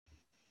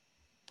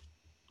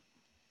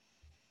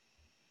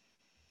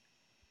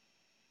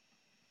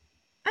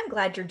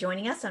glad you're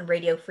joining us on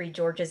Radio Free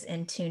Georgia's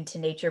In Tune to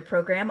Nature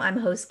program. I'm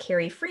host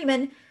Carrie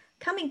Freeman,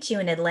 coming to you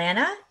in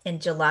Atlanta in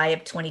July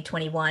of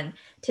 2021.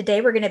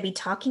 Today, we're going to be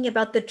talking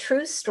about the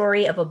true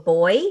story of a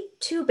boy,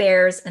 two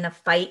bears, and a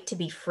fight to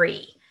be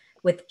free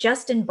with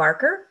Justin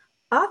Barker,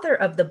 author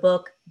of the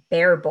book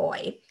Bear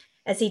Boy,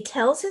 as he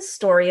tells his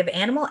story of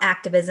animal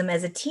activism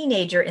as a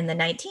teenager in the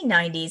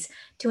 1990s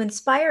to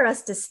inspire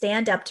us to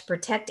stand up to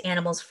protect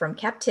animals from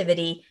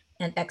captivity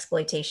and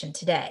exploitation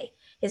today.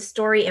 His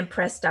story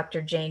impressed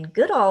Dr. Jane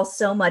Goodall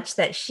so much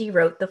that she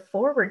wrote the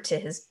foreword to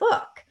his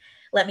book.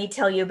 Let me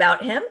tell you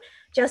about him.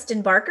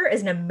 Justin Barker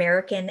is an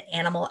American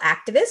animal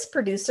activist,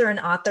 producer, and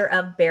author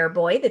of Bear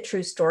Boy, the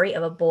true story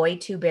of a boy,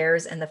 two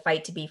bears, and the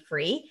fight to be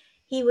free.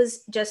 He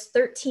was just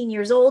 13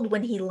 years old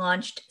when he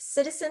launched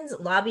Citizens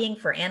Lobbying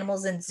for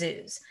Animals in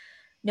Zoos.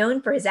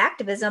 Known for his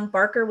activism,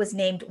 Barker was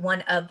named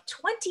one of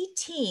 20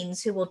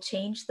 teens who will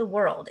change the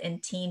world in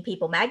Teen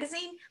People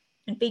magazine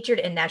and featured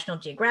in National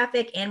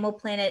Geographic, Animal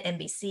Planet,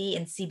 NBC,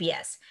 and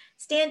CBS,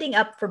 standing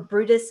up for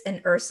Brutus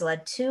and Ursula,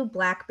 two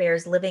black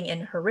bears living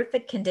in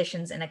horrific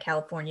conditions in a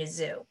California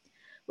zoo.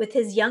 With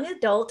his young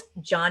adult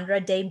genre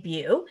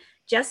debut,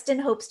 Justin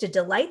hopes to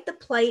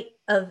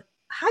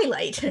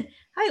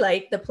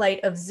highlight the plight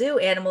of zoo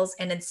animals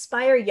and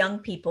inspire young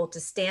people to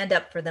stand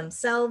up for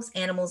themselves,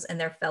 animals, and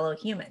their fellow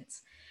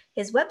humans.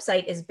 His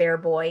website is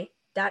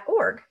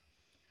bearboy.org.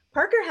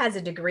 Parker has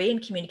a degree in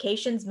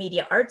communications,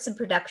 media arts, and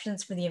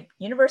productions from the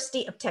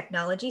University of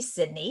Technology,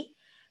 Sydney.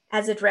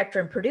 As a director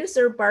and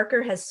producer,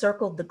 Barker has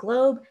circled the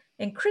globe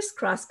and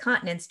crisscrossed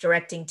continents,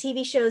 directing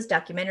TV shows,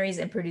 documentaries,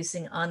 and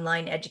producing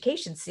online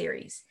education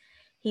series.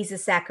 He's a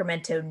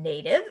Sacramento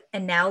native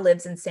and now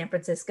lives in San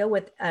Francisco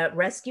with a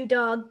rescue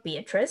dog,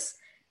 Beatrice,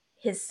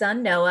 his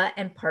son, Noah,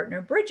 and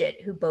partner,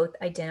 Bridget, who both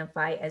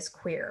identify as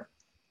queer.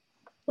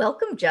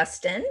 Welcome,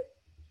 Justin.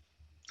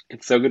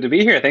 It's so good to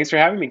be here. Thanks for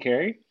having me,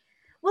 Carrie.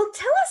 Well,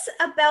 tell us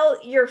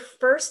about your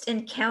first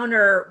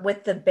encounter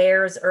with the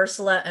bears,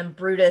 Ursula and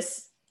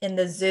Brutus, in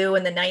the zoo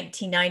in the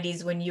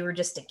 1990s when you were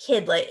just a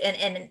kid, like,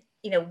 and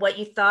what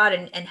you thought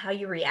and how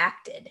you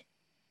reacted.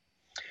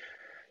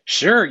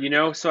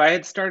 Sure, so I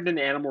had started an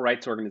animal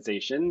rights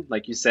organization,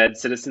 like you said,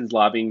 Citizens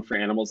Lobbying for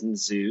Animals in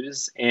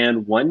Zoos.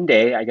 And one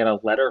day I got a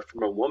letter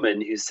from a woman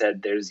who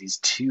said there's these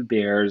two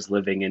bears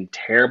living in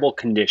terrible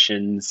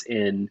conditions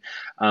in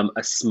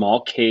a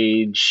small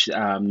cage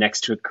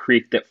next to a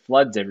creek that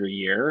floods every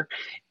year.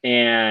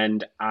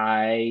 And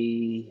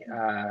I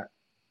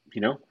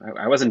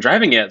wasn't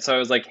driving yet, so I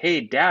was like,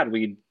 "Hey, Dad,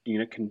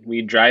 can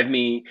we drive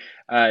me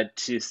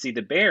to see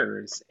the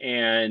bears?"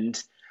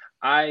 And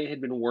I had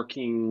been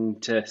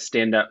working to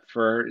stand up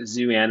for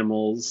zoo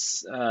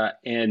animals,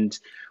 and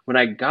when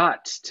I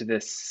got to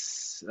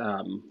this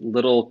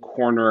little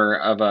corner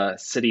of a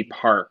city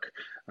park,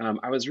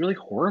 I was really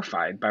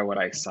horrified by what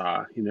I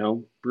saw.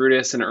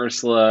 Brutus and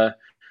Ursula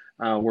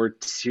were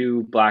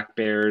two black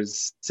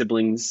bears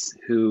siblings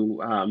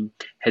who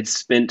had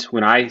spent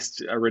when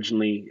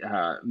originally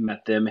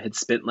met them had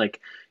spent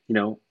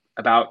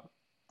about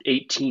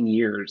 18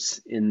 years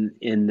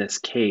in this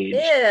cage,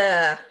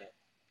 Yeah.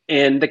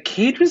 and the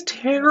cage was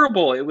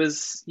terrible. It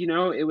was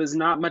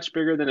not much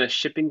bigger than a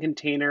shipping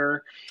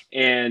container,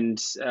 and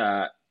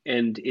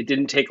it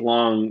didn't take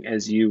long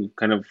as you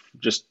kind of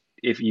just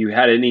if you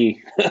had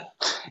any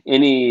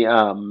any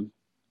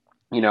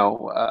you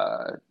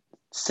know,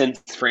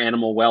 sense for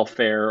animal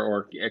welfare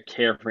or a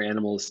care for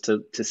animals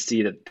to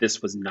see that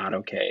this was not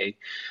okay.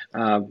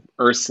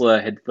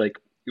 Ursula had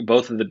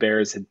both of the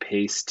bears had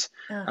paced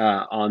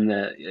Ugh. on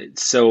the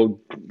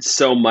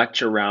so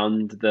much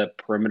around the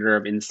perimeter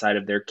of inside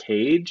of their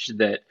cage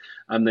that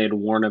they had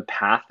worn a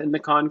path in the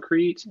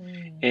concrete,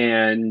 Mm.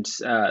 and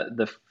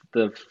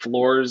the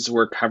floors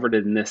were covered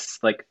in this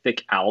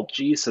thick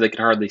algae, so they could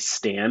hardly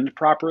stand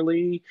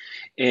properly,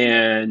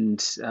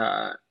 and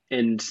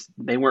and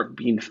they weren't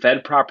being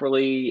fed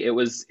properly. It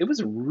was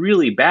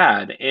really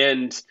bad.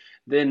 And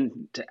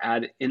then to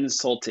add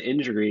insult to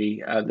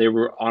injury, they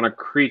were on a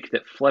creek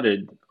that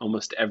flooded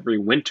almost every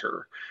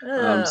winter.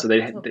 Ugh, So so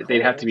they'd have to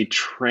cold. be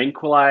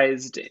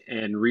tranquilized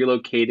and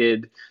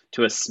relocated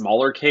to a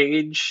smaller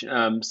cage.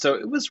 So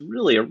it was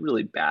really a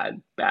really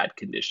bad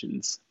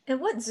conditions.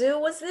 And what zoo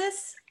was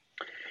this?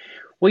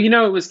 Well,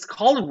 it was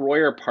called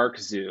Royer Park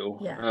Zoo,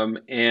 Yeah.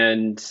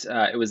 and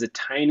it was a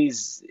tiny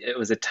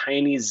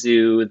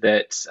zoo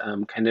that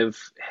kind of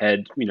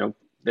had,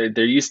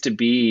 there used to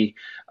be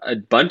a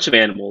bunch of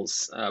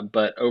animals,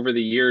 but over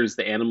the years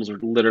the animals were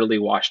literally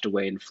washed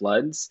away in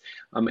floods,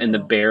 and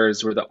the Oh.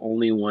 bears were the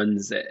only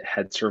ones that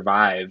had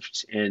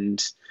survived,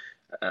 and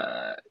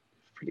uh,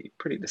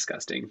 pretty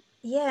disgusting.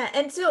 Yeah,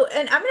 and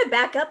I'm going to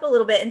back up a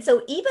little bit. And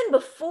so even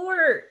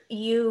before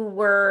you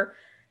were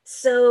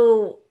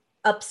so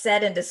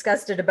upset and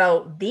disgusted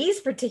about these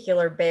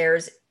particular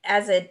bears,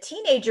 as a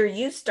teenager,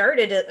 you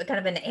started a kind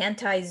of an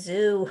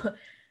anti-zoo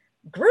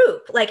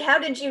group. Like, how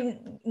did you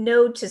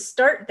know to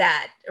start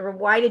that, or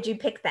why did you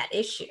pick that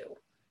issue?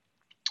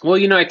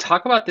 Well, I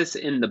talk about this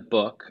in the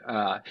book,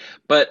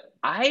 but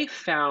I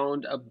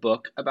found a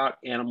book about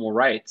animal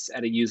rights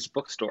at a used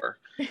bookstore,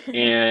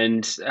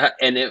 and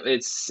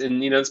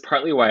it's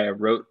partly why I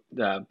wrote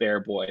Bear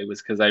Boy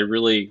was because I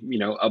really,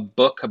 a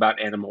book about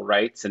animal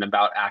rights and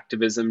about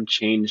activism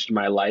changed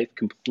my life,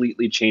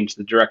 completely changed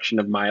the direction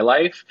of my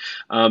life.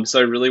 So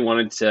I really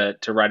wanted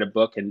to write a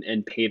book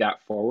and pay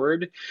that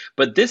forward.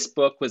 But this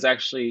book was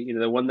actually,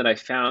 the one that I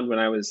found when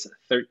I was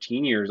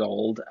 13 years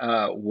old,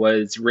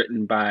 was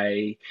written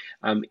by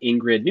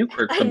Ingrid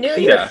Newkirk I from knew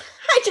you were, PETA.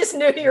 I just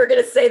knew you were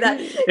going to say that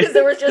because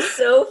there was just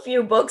so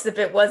few books if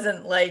it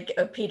wasn't like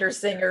a Peter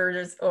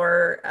Singer's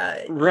or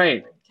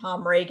Right.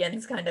 Tom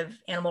Reagan's kind of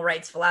animal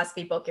rights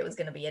philosophy book. It was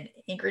going to be an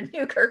Ingrid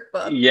Newkirk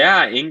book.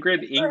 Yeah, Good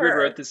for Ingrid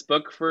wrote her. this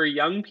book for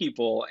young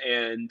people,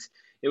 and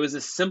it was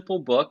a simple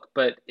book,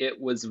 but it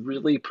was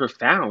really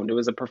profound. It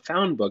was a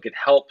profound book. It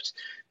helped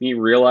me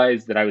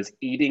realize that I was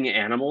eating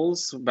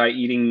animals by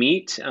eating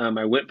meat.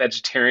 I went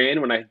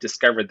vegetarian when I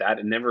discovered that,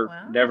 and never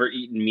Wow.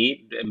 eaten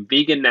meat. I'm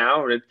vegan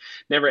now, and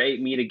never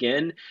ate meat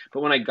again. But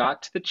when I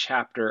got to the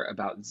chapter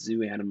about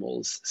zoo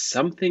animals,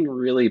 something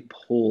really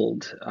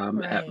pulled at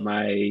Right.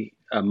 my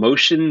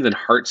emotions and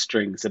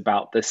heartstrings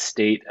about the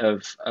state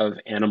of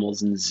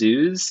animals in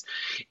zoos,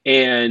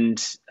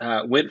 and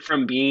went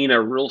from being a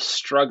real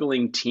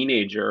struggling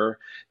teenager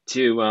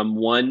to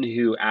one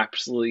who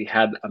absolutely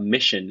had a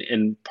mission.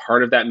 And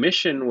part of that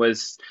mission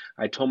was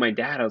I told my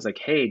dad, I was like,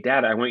 hey,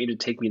 Dad, I want you to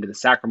take me to the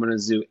Sacramento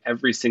Zoo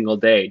every single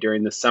day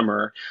during the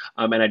summer.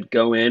 And I'd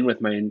go in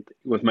with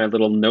my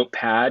little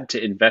notepad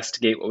to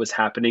investigate what was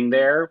happening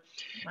there.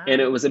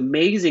 And it Wow. was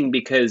amazing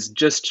because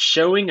just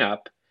showing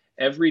up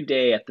every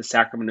day at the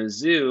Sacramento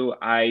Zoo,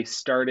 I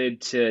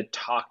started to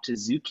talk to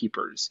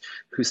zookeepers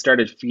who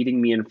started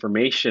feeding me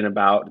information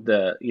about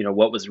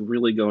what was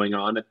really going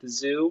on at the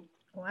zoo.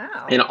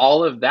 And Wow.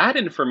 all of that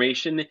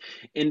information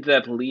ended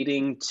up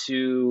leading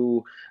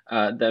to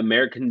the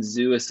American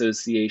Zoo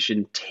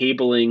Association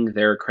tabling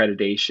their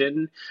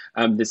accreditation.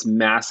 This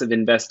massive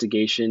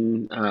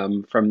investigation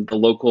from the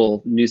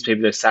local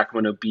newspaper, the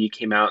Sacramento Bee,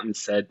 came out and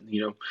said,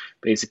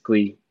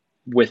 basically,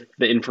 with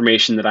the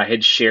information that I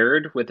had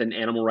shared with an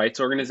animal rights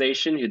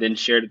organization, who then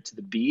shared it to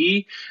the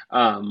Bee,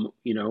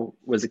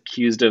 was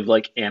accused of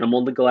like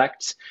animal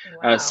neglect.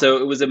 Wow. So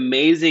it was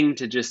amazing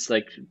to just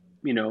like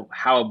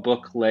how a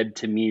book led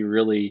to me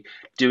really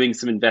doing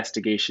some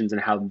investigations,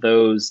 and how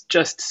those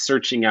just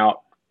searching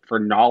out for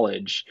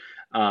knowledge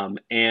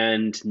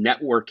and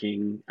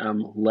networking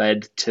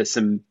led to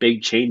some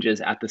big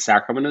changes at the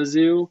Sacramento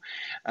Zoo.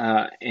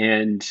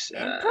 And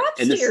props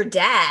And to this your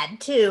dad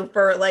too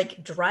for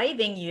like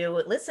driving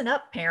you. Listen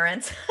up,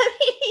 parents. I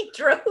mean, he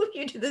drove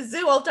you to the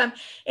zoo all the time,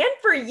 and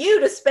for you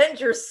to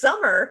spend your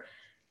summer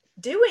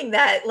doing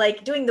that,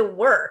 like doing the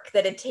work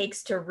that it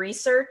takes to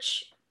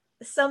research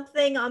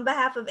something on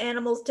behalf of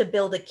animals to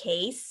build a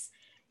case,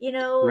 you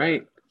know,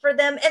 Right. for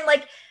them. And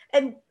like,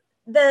 and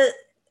the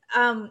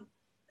um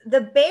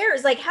the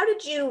bears, like how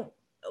did you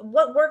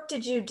what work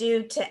did you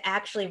do to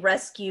actually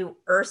rescue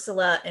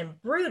Ursula and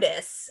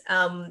Brutus,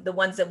 the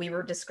ones that we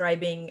were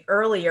describing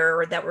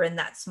earlier that were in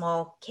that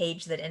small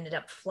cage that ended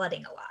up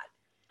flooding a lot?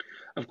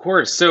 Of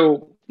course.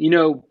 So,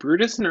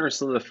 Brutus and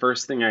Ursula, the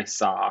first thing I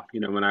saw,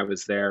 when I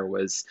was there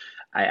was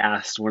I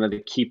asked one of the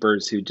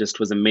keepers who just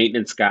was a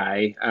maintenance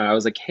guy. I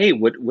was like, "Hey,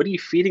 what are you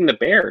feeding the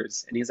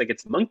bears?" And he's like,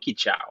 "It's monkey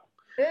chow."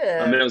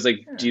 And I was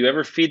like, "Do Huh. you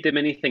ever feed them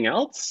anything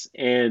else?"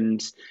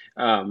 And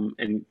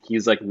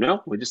he's like,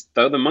 "No, we just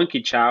throw the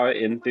monkey chow Oh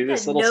in my through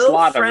this God, little no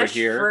slot over fresh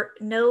here."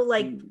 fruit, no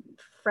like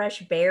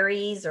fresh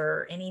berries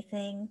or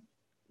anything.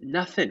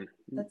 Nothing,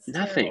 That's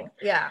nothing. terrible.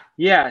 Yeah.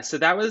 Yeah, so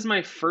that was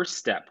my first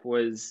step.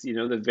 Was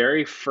the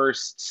very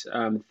first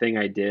thing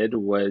I did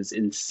was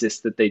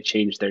insist that they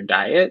change their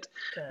diet,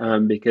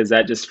 Good. because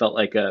that just felt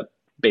like a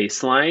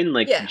baseline.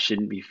 Like you Yeah.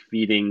 shouldn't be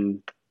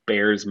feeding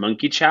bears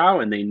monkey chow,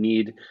 and they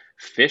need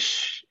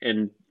fish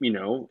and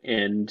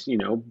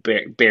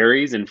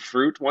berries and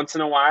fruit once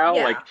in a while.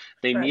 Yeah. Like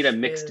they need a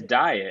Fresh mixed food.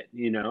 diet.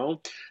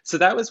 So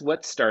that was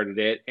what started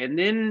it, and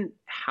then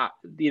how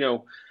you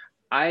know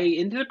I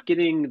ended up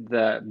getting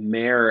the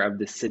mayor of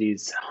the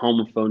city's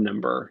home phone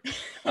number.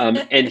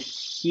 And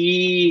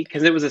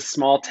because it was a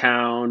small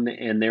town,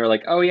 and they were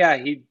like, "Oh yeah,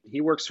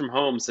 he works from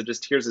home, so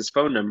just here's his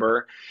phone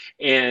number."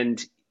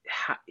 And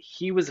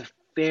he was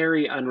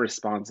very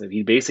unresponsive.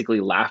 He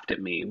basically laughed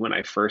at me when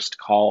I first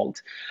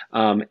called,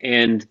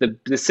 and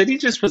the city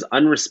just was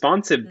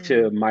unresponsive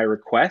to Mm, my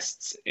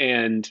requests,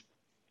 and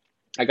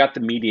I got the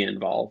media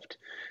involved.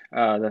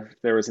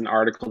 There was an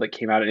article that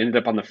came out and ended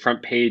up on the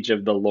front page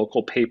of the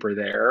local paper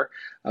there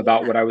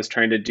about yeah. what I was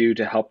trying to do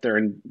to help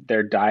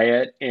their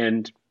diet,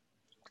 and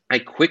I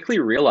quickly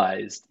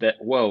realized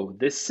that whoa,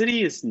 this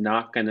city is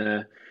not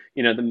gonna.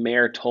 The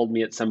mayor told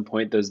me at some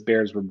point those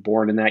bears were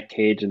born in that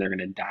cage and they're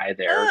gonna die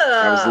there.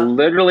 That was Ugh.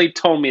 literally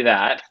told me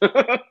that,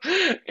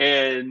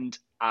 and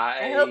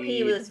I hope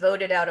he I was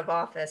voted out of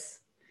office.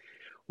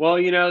 Well,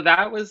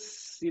 that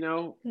was,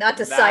 Not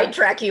to that,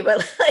 sidetrack you, but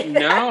like that,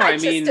 no, I I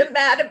just mean, am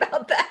mad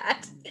about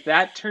that.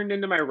 that turned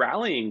into my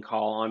rallying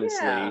call, Yeah.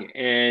 honestly.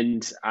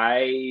 And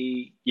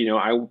I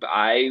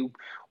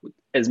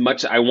as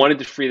much I wanted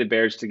to free the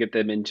Bears to get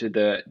them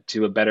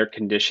to a better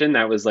condition.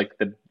 That was like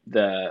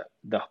the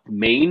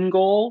main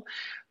goal.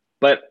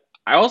 But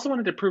I also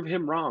wanted to prove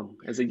him wrong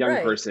as a young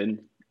Right.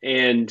 person.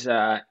 And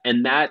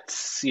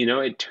that's,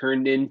 it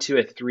turned into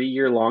a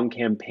 3-year long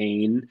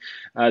campaign.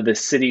 The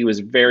city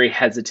was very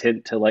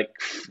hesitant to like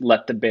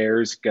let the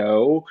Bears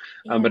go,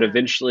 but Yeah.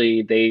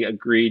 eventually they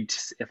agreed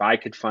if I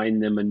could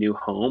find them a new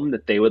home,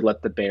 that they'd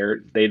let the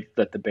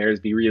Bears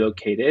be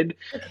relocated.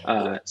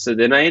 Okay. So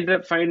then I ended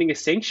up finding a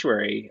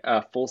sanctuary,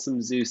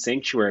 Folsom Zoo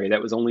Sanctuary,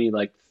 that was only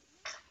like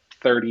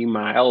 30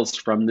 miles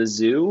from the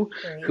zoo,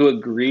 who Great.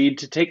 agreed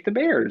to take the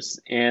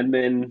bears. And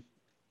then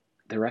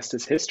the rest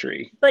is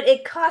history. But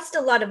it cost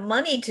a lot of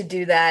money to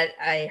do that,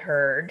 I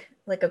heard.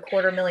 Like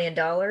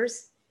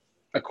 $250,000.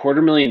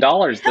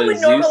 $250,000. That The would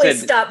zoo normally said,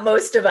 stop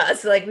most of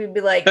us. Like we'd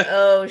be like,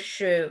 "Oh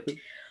shoot."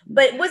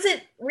 But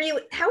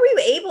how were you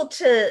able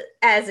to,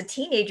 as a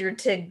teenager,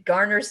 to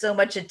garner so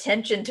much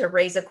attention to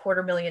raise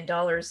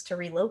 $250,000 to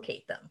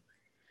relocate them?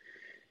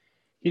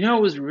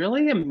 it was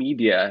really a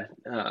media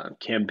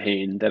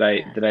campaign that I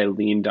Yeah. that I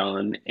leaned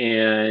on.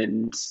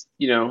 And,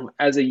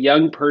 as a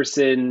young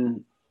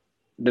person,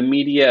 the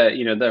media,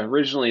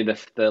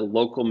 the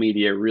local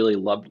media really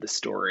loved the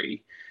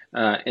story,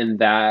 and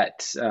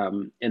that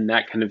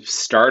kind of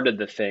started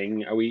the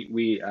thing.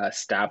 We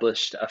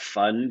established a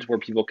fund where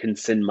people can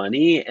send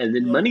money, and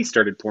then Yeah. money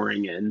started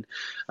pouring in,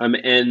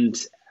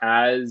 and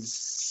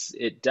as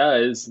it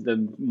does, the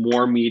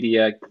more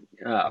media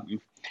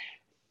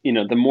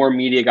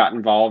got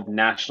involved,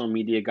 national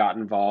media got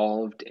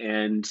involved.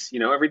 And,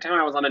 every time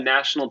I was on a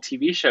national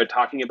TV show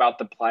talking about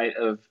the plight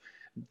of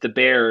the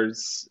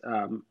Bears,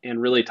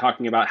 and really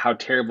talking about how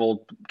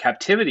terrible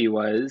captivity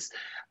was,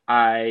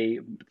 I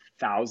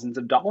thousands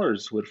of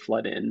dollars would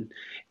flood in.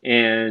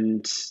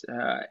 And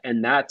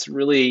that's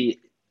really,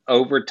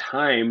 over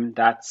time,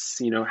 that's,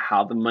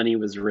 how the money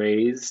was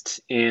raised.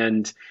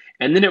 And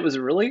then it was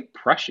really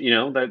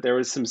pressure, that there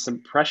was some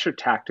pressure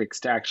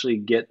tactics to actually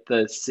get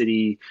the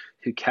city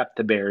who kept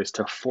the Bears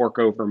to fork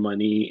over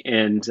money.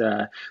 And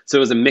so it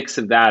was a mix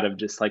of that, of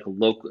just like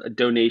local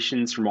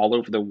donations from all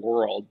over the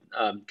world,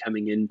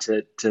 coming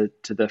into to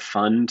the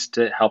fund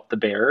to help the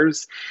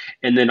Bears.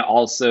 And then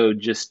also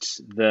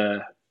just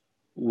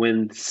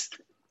when,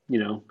 you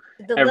know,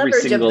 The every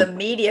leverage of the single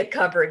media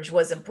coverage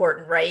was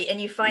important, right? And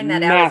you find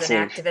that out as an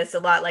massive. activist a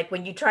lot. Like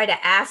when you try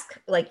to ask,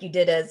 like you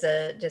did as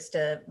a just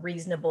a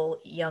reasonable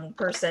young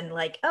person,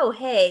 like, "Oh,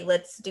 hey,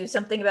 let's do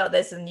something about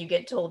this," and you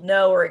get told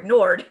no or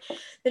ignored,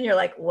 then you're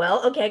like,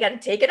 "Well, okay, I got to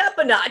take it up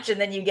a notch."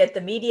 And then you get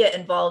the media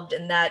involved,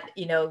 and that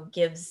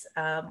gives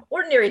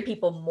ordinary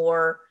people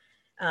more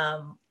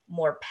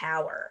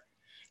power.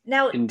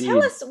 Now, tell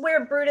Indeed. us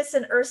where Brutus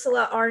and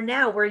Ursula are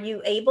now. Were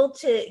you able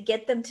to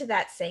get them to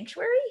that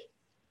sanctuary?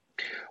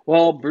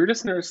 Well,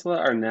 Brutus and Ursula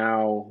are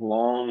now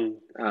long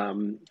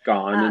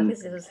gone, and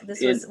Because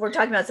this it was we're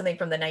talking about something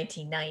from the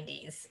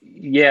 1990s.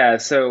 yeah,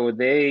 so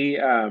they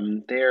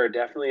are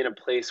definitely in a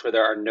place where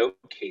there are no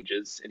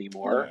cages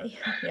anymore.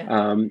 Yeah, yeah,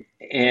 yeah.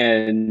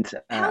 And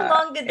How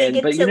long did they and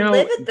get but to live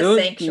at the those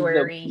the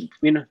sanctuary?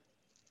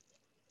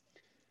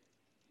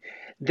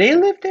 they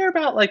lived there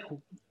about like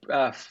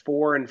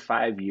 4 and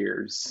 5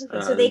 years.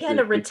 Okay, so they kind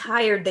of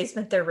retired. They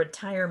spent their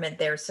retirement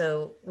there,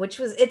 so which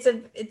was it's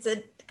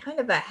a kind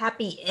of a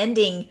happy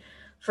ending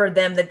for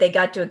them that they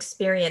got to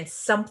experience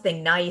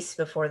something nice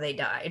before they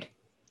died.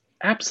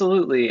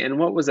 Absolutely. And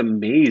what was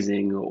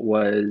amazing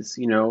was,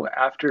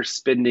 after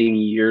spending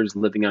years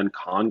living on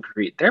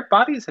concrete, their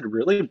bodies had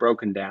really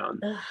broken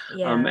down. Ugh,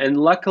 yeah, And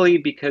luckily,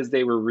 because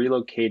they were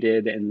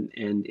relocated and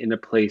in a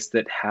place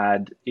that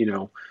had,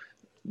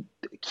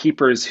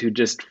 keepers who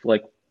just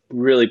like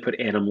really put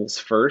animals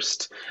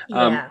first.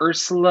 yeah.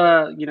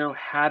 Ursula,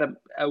 had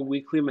a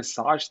weekly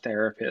massage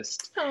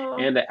therapist Oh,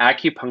 and an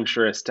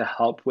acupuncturist to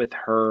help with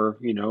her,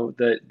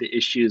 the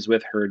issues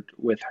with her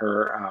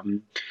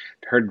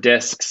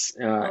discs,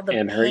 all the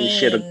and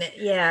she had a, pain,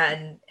 yeah,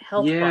 and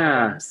health yeah.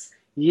 problems.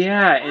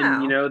 Yeah,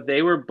 and Wow.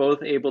 they were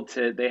both able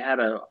to. They had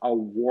a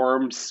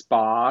warm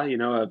spa,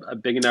 a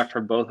big enough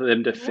for both of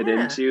them to fit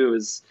Yeah. into.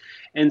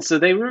 And so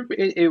they were.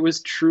 It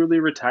was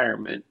truly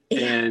retirement, Yeah.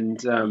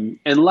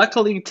 and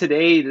luckily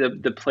today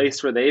the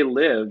place where they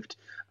lived,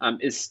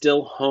 is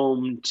still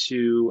home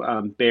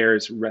to,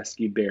 bears,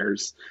 rescue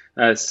bears.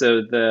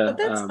 So Oh,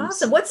 that's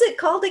awesome. What's it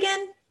called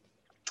again?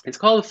 it's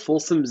called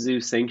Folsom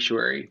Zoo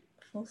Sanctuary.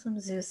 Folsom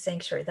Zoo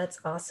Sanctuary. That's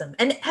awesome.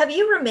 And have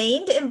you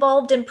remained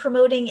involved in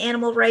promoting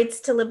animal rights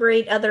to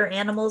liberate other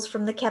animals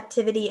from the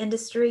captivity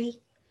industry?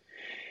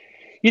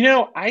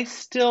 I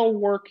still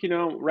work,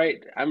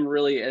 right. I'm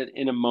really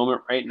in a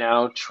moment right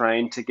now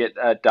trying to get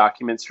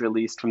documents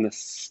released from the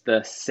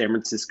San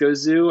Francisco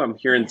Zoo. I'm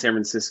here in Yeah. San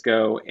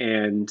Francisco,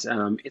 and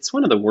it's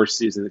one of the worst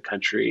zoos in the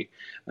country.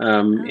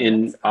 Oh,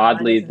 In that's odd,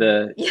 oddly isn't it?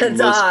 the Yeah, it's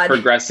most odd.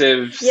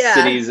 progressive Yeah.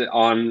 cities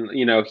on,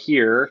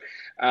 here.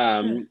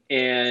 Huh.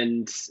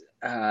 And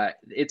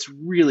it's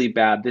really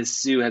bad.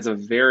 This zoo has a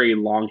very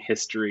long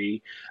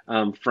history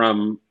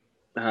from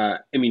I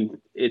mean,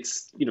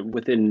 it's,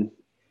 within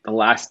the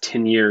last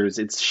 10 years,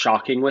 it's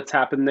shocking what's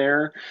happened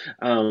there.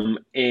 And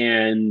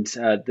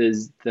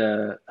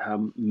the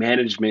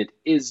management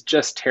is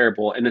just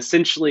terrible. And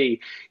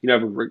essentially,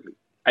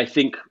 I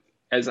think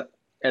as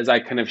as I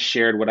kind of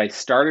shared, what I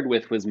started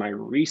with was my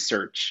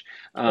research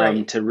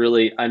Right. to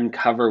really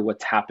uncover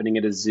what's happening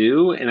at a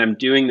zoo. And I'm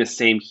doing the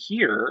same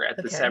here at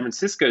the San Okay.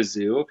 Francisco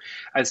Zoo.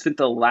 I spent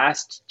the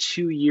last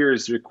 2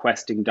 years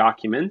requesting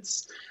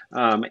documents,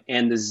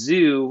 and the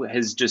zoo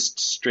has just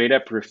straight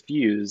up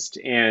refused.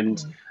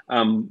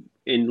 Hmm.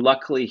 And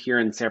luckily here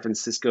in San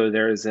Francisco,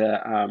 there's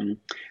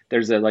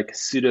a like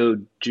pseudo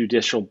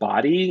judicial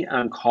body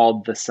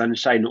called the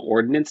Sunshine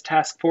Ordinance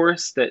Task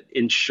Force that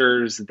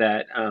ensures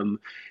that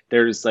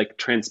there's like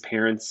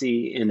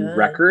transparency in Good.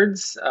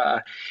 records.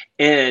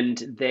 And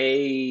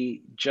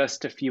they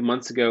just a few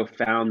months ago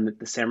found that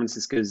the San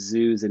Francisco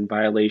Zoo is in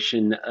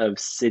violation of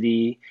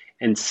city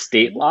and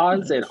state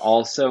laws, and Great.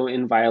 also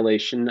in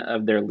violation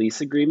of their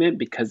lease agreement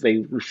because they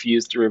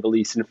refused to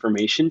release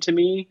information to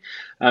me.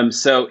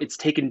 So it's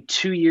taken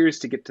 2 years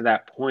to get to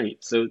that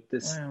point. So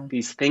Wow.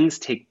 these things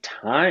take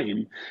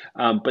time,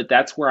 but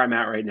that's where I'm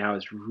at right now,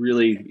 is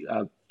really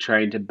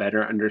trying to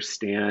better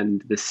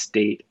understand the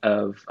state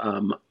of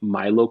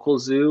my local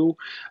zoo,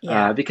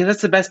 Yeah. because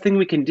that's the best thing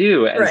we can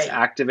do as Right.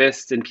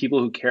 activists and people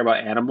who care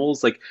about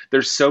animals. Like,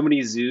 there's so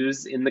many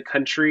zoos in the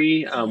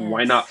country.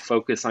 Why not Yes.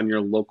 focus on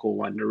your local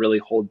one to really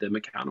hold them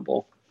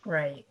accountable?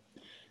 Right.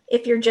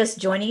 If you're just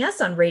joining us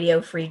on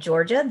Radio Free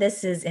Georgia,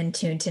 this is In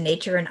Tune to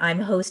Nature, and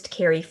I'm host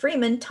Carrie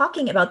Freeman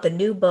talking about the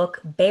new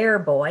book Bear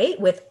Boy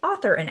with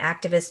author and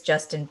activist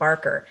Justin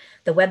Barker.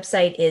 The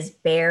website is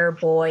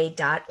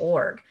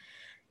bearboy.org.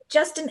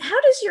 Justin, how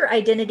does your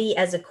identity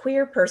as a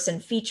queer person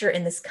feature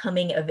in this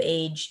coming of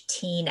age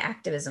teen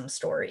activism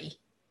story?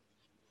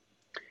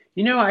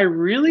 I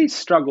really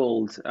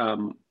struggled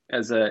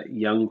as a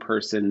young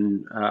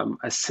person,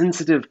 a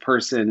sensitive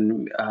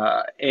person,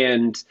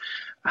 and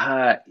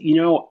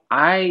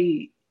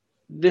I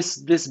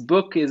this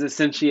book is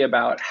essentially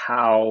about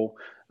how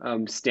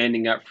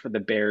standing up for the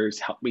bears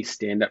helped me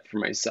stand up for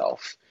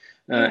myself.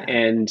 Yeah.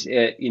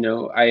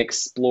 I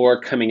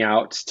explore coming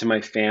out to my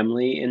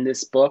family in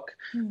this book.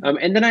 Hmm.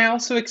 And then I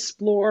also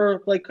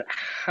explore like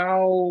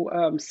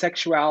how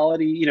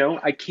sexuality,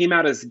 I came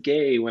out as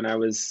gay when I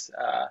was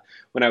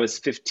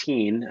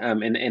 15,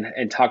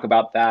 and talk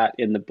about that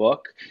in the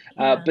book.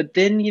 Yeah. But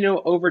then,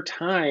 over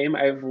time,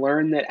 I've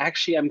learned that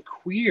actually I'm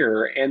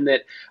queer and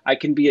that I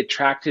can be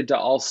attracted to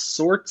all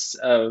sorts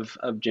of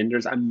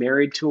genders. I'm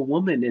married to a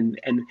woman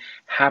and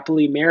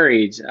happily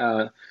married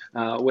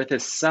with a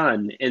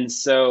son. And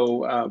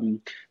so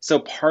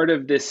part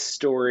of this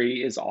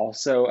story is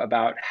also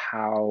about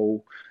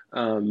how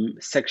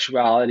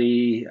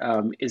sexuality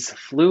is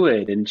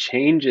fluid and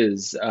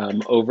changes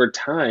over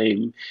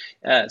time.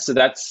 So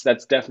that's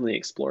definitely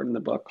explored in the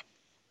book.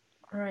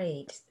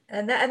 Right.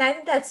 And I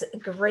think that's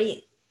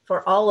great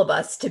for all of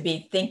us to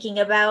be thinking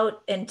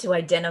about and to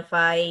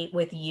identify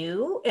with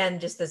you and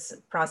just this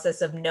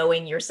process of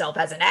knowing yourself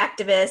as an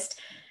activist,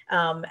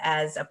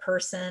 as a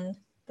person.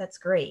 That's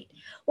great.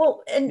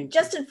 Well, and Thank you.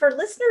 Justin, for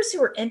listeners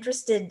who are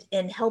interested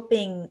in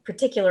helping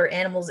particular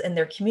animals in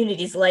their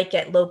communities, like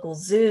at local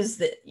zoos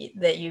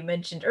that you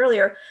mentioned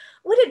earlier,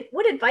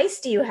 what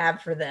advice do you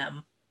have for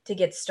them to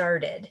get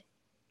started?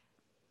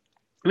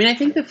 I mean, I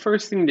think the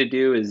first thing to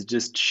do is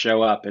just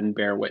show up and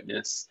bear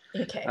witness.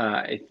 Okay.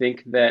 I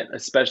think that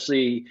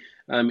especially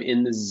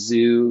in the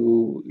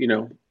zoo,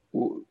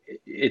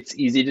 it's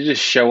easy to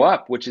just show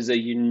up, which is a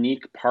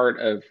unique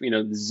part of,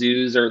 the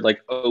zoos are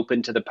like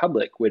open to the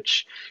public,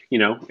 which,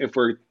 if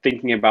we're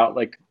thinking about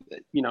like,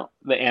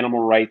 the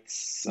animal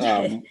rights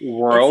It's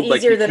world, like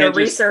easier you than a can't just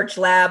research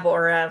lab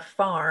or a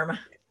farm.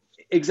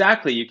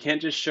 exactly. You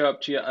can't just show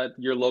up to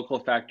your local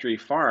factory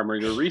farm or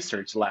your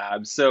research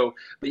lab. So,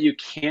 but you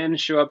can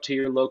show up to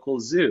your local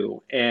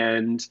zoo,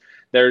 and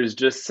there's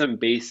just some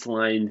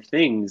baseline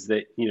things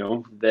that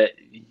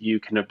you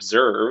can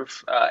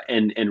observe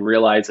and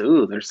realize,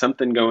 oh, there's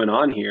something going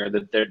on here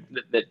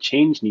that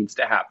change needs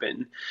to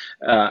happen,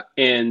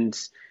 and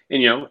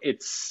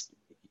it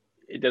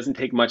doesn't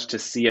take much to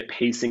see a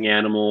pacing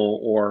animal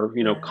or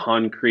Yeah,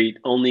 concrete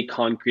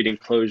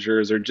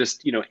enclosures or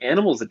just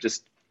animals that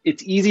just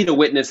it's easy to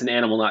witness an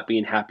animal not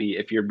being happy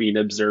if you're being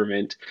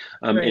observant,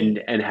 and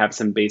right. have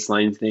some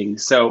baseline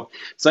things. So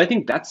I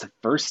think that's the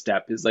first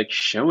step, is like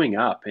showing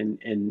up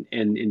and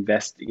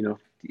invest, And you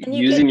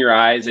using can your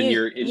eyes and use,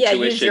 your yeah,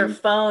 use your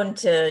intuition. phone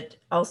to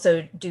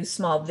also do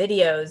small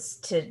videos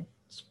to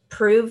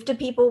prove to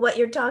people what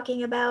you're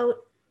talking about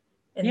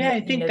and Yeah, I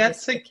that, think that's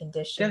just the like that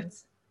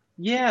conditions.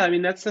 Yeah, I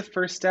mean that's the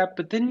first step,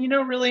 but then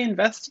really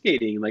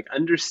investigating, like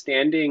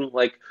understanding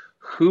like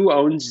who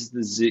owns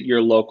the zoo,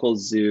 your local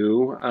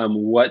zoo,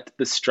 what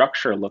the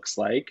structure looks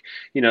like.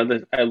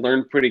 I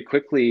learned pretty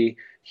quickly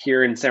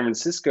here in San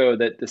Francisco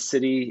that the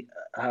city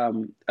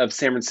of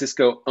San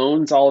Francisco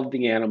owns all of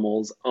the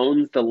animals,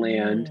 owns the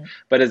land, Mm,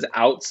 but has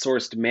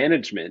outsourced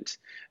management.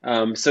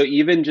 So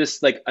even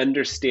just like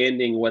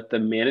understanding what the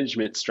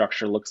management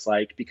structure looks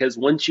like, because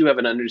once you have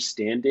an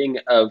understanding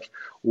of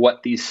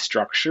what these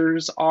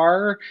structures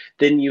are,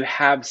 then you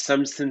have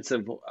some sense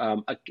of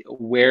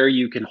where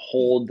you can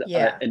hold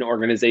yeah. an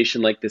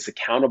organization like this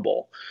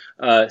accountable.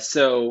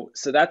 So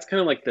that's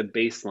kind of like the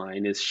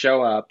baseline is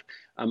show up,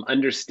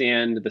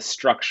 understand the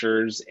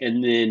structures,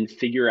 and then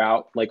figure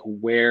out like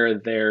where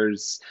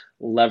there's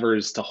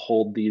levers to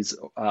hold these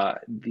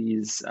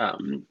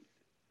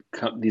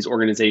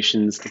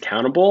organizations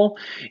accountable,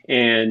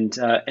 and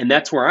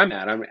that's where I'm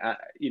at.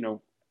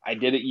 I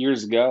did it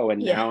years ago,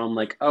 and Yeah. now I'm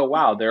like, oh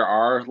wow, there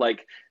are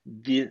like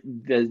the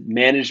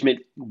management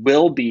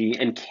will be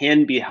and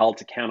can be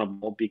held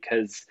accountable,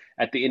 because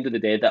at the end of the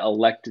day, the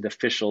elected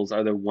officials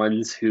are the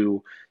ones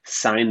who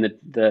sign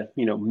the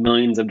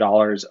millions of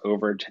dollars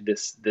over to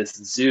this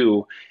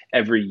zoo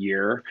every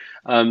year.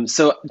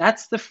 So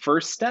that's the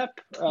first step.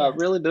 Yeah.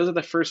 Really, those are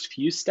the first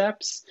few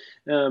steps,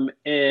 and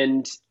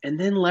then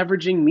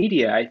leveraging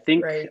media. I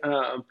think Right.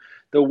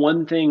 the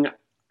one thing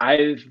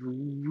I've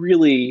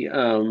really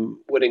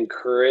would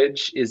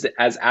encourage is,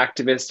 as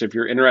activists, if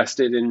you're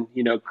interested in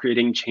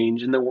creating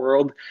change in the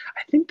world,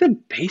 I think the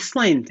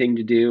baseline thing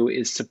to do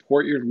is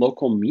support your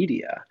local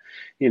media.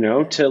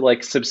 Yeah. To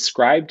like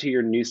subscribe to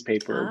your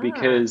newspaper, Ah,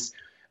 because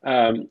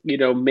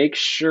make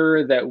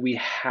sure that we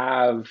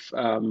have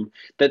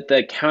that the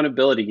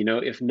accountability.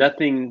 If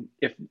nothing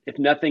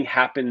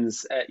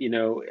happens,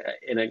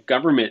 in a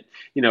government,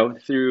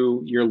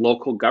 through your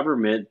local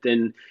government,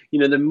 then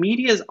the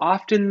media is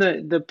often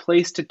the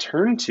place to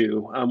turn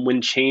to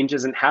when change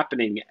isn't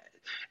happening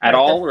at right. The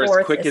all or as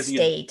fourth quick as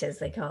you'd. estate, as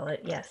they call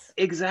it. Yes.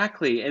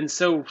 Exactly. And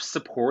so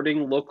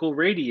supporting local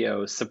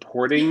radio,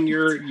 supporting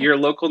your That's your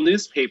right. local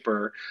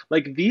newspaper,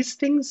 like these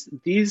things,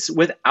 these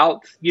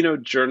without,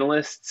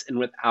 journalists and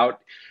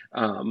without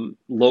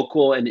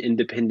local and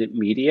independent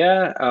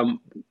media,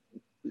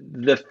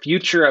 the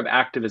future of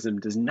activism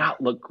does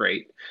not look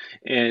great.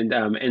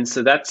 And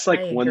so that's I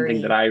like one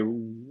thing that agree. I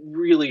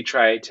really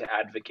try to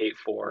advocate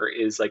for,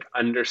 is like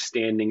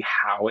understanding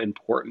how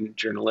important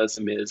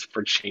journalism is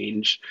for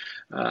change.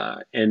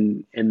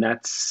 And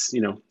that's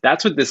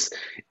what this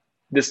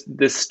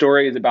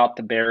story is about,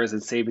 the bears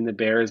and saving the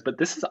bears. But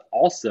this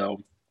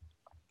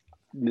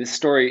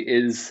story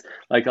is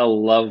like a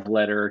love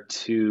letter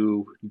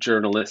to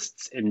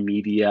journalists and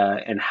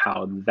media, and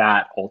how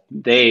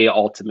they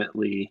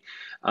ultimately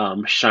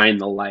shine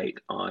the light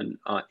on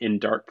in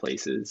dark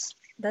places.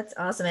 That's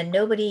awesome. And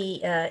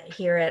nobody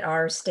here at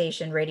our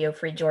station, Radio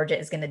Free Georgia,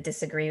 is going to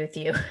disagree with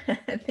you.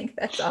 I think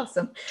that's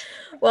awesome.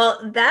 Well,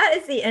 that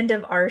is the end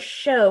of our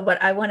show,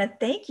 but I want to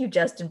thank you,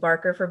 Justin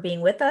Barker, for being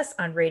with us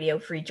on Radio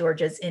Free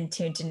Georgia's In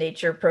Tune to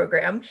Nature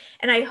program.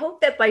 And I hope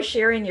that by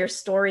sharing your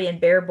story in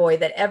Bear Boy,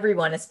 that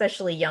everyone,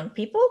 especially young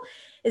people,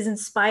 is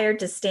inspired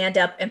to stand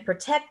up and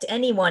protect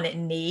anyone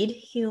in need,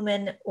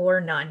 human or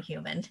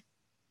non-human.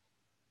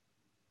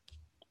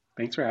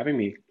 Thanks for having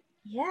me.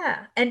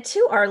 Yeah. And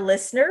to our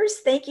listeners,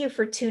 thank you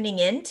for tuning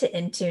in to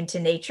In Tune to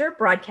Nature,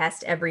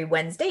 broadcast every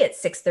Wednesday at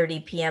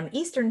 6:30 p.m.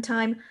 Eastern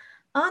Time,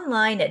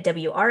 online at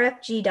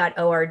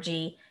wrfg.org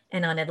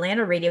and on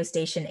Atlanta radio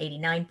station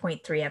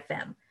 89.3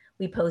 FM.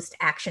 We post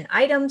action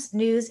items,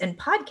 news, and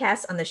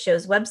podcasts on the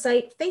show's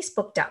website,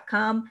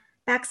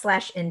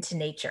 facebook.com/into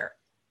nature,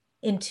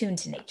 In Tune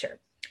to Nature.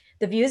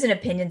 The views and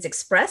opinions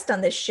expressed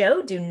on this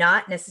show do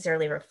not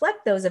necessarily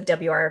reflect those of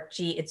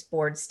WRFG, its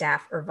board,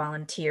 staff, or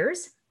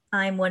volunteers.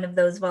 I'm one of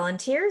those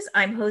volunteers.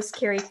 I'm host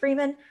Carrie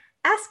Freeman,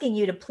 asking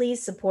you to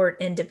please support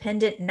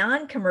independent,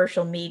 non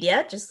commercial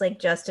media, just like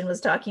Justin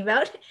was talking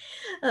about,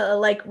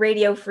 like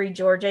Radio Free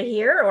Georgia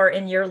here or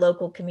in your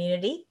local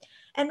community.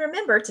 And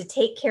remember to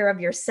take care of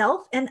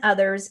yourself and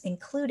others,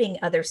 including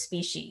other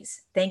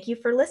species. Thank you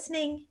for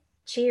listening.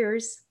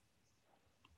 Cheers.